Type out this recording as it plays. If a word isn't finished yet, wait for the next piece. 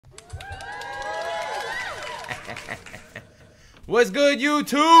What's good,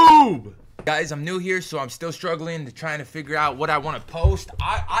 YouTube? Guys, I'm new here, so I'm still struggling to trying to figure out what I want to post.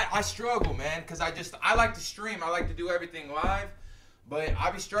 I struggle, man, because I like to stream. I like to do everything live, but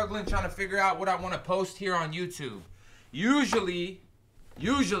I be struggling trying to figure out what I want to post here on YouTube. Usually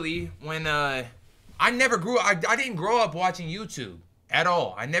when I didn't grow up watching YouTube at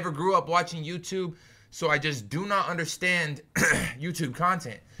all. I never grew up watching YouTube, so I just do not understand YouTube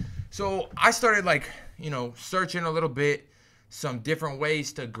content. So I started searching a little bit, some different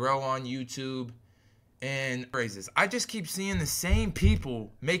ways to grow on YouTube and phrases. I just keep seeing the same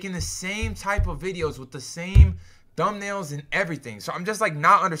people making the same type of videos with the same thumbnails and everything. So I'm just like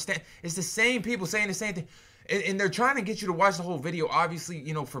not understand. It's the same people saying the same thing. And they're trying to get you to watch the whole video,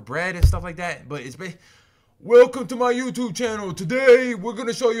 obviously, for bread and stuff like that. But it's welcome to my YouTube channel. Today, we're going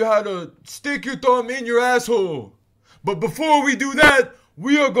to show you how to stick your thumb in your asshole. But before we do that,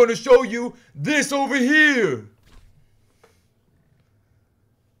 we are going to show you this over here.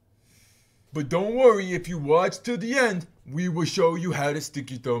 But don't worry, if you watch till the end, we will show you how to stick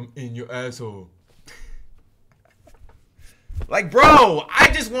your thumb in your asshole. Like, bro,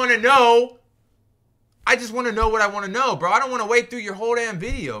 I just want to know. I just want to know what I want to know, bro. I don't want to wait through your whole damn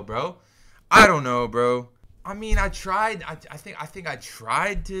video, bro. I don't know, bro. I mean, I tried. I think I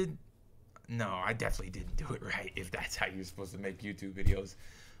tried to. No, I definitely didn't do it right, if that's how you're supposed to make YouTube videos.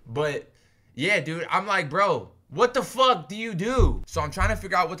 But yeah, dude, I'm like, bro, what the fuck do you do? So I'm trying to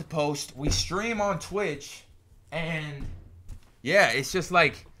figure out what to post. We stream on Twitch, and yeah, it's just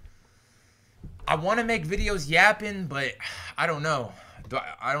like, I want to make videos yapping, but I don't know.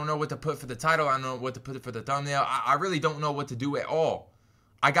 I don't know what to put for the title. I don't know what to put for the thumbnail. I really don't know what to do at all.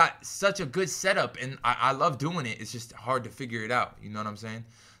 I got such a good setup, and I love doing it. It's just hard to figure it out. You know what I'm saying?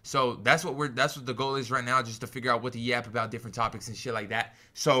 So that's what the goal is right now, just to figure out what to yap about, different topics and shit like that.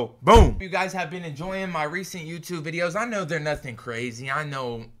 So boom. You guys have been enjoying my recent YouTube videos. I know they're nothing crazy. I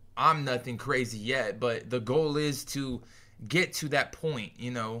know I'm nothing crazy yet, but the goal is to get to that point,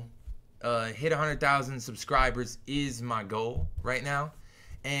 hit 100,000 subscribers is my goal right now.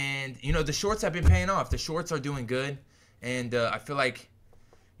 And, the shorts have been paying off. The shorts are doing good. And I feel like,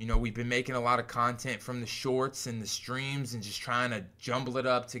 we've been making a lot of content from the shorts and the streams and just trying to jumble it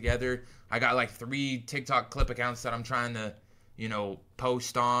up together. I got like 3 TikTok clip accounts that I'm trying to,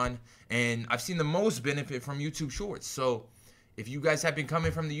 post on. And I've seen the most benefit from YouTube Shorts. So if you guys have been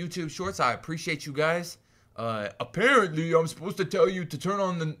coming from the YouTube Shorts, I appreciate you guys. Apparently, I'm supposed to tell you to turn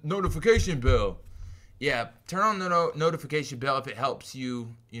on the notification bell. Yeah, turn on the notification bell if it helps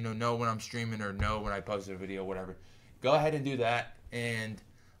you, know when I'm streaming or know when I post a video, whatever. Go ahead and do that. And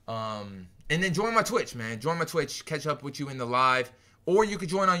then join my Twitch, man. Join my Twitch. Catch up with you in the live. Or you could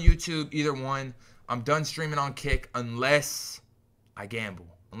join on YouTube, either one. I'm done streaming on Kick unless I gamble.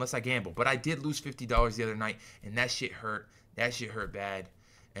 But I did lose $50 the other night, and that shit hurt. That shit hurt bad.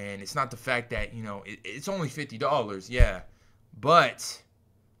 And it's not the fact that, it's only $50, yeah. But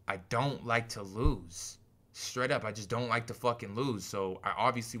I don't like to lose. Straight up, I just don't like to fucking lose. So I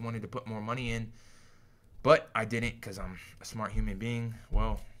obviously wanted to put more money in, but I didn't because I'm a smart human being.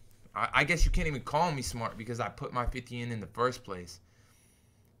 Well, I guess you can't even call me smart because I put my 50 in the first place,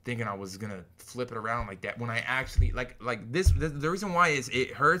 thinking I was gonna flip it around like that. When I actually like this, the reason why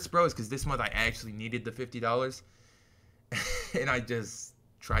it hurts, bro, is because this month I actually needed the $50, and I just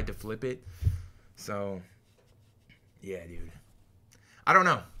tried to flip it. So yeah, dude, I don't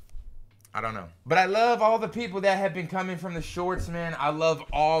know. But I love all the people that have been coming from the shorts, man. I love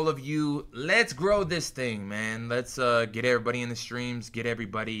all of you. Let's grow this thing, man. Let's get everybody in the streams, get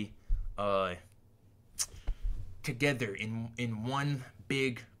everybody together in one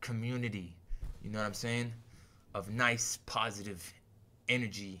big community. You know what I'm saying? Of nice, positive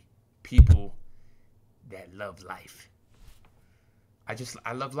energy people that love life.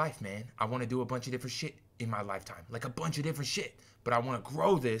 I love life, man. I want to do a bunch of different shit in my lifetime. Like a bunch of different shit. But I want to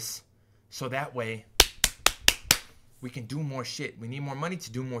grow this so that way we can do more shit. We need more money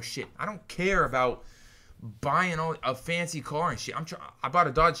to do more shit. I don't care about buying a fancy car and shit. I bought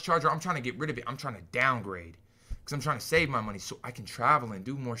a Dodge Charger. I'm trying to get rid of it. I'm trying to downgrade because I'm trying to save my money so I can travel and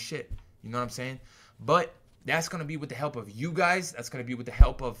do more shit. You know what I'm saying? But that's going to be with the help of you guys. That's going to be with the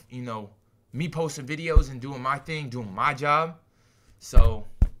help of, me posting videos and doing my thing, doing my job. So,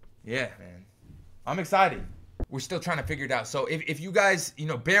 yeah, man. I'm excited. We're still trying to figure it out. So if you guys,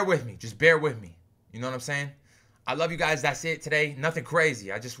 bear with me. Just bear with me. You know what I'm saying? I love you guys. That's it today. Nothing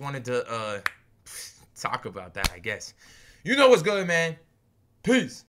crazy. I just wanted to talk about that, I guess. You know what's good, man. Peace.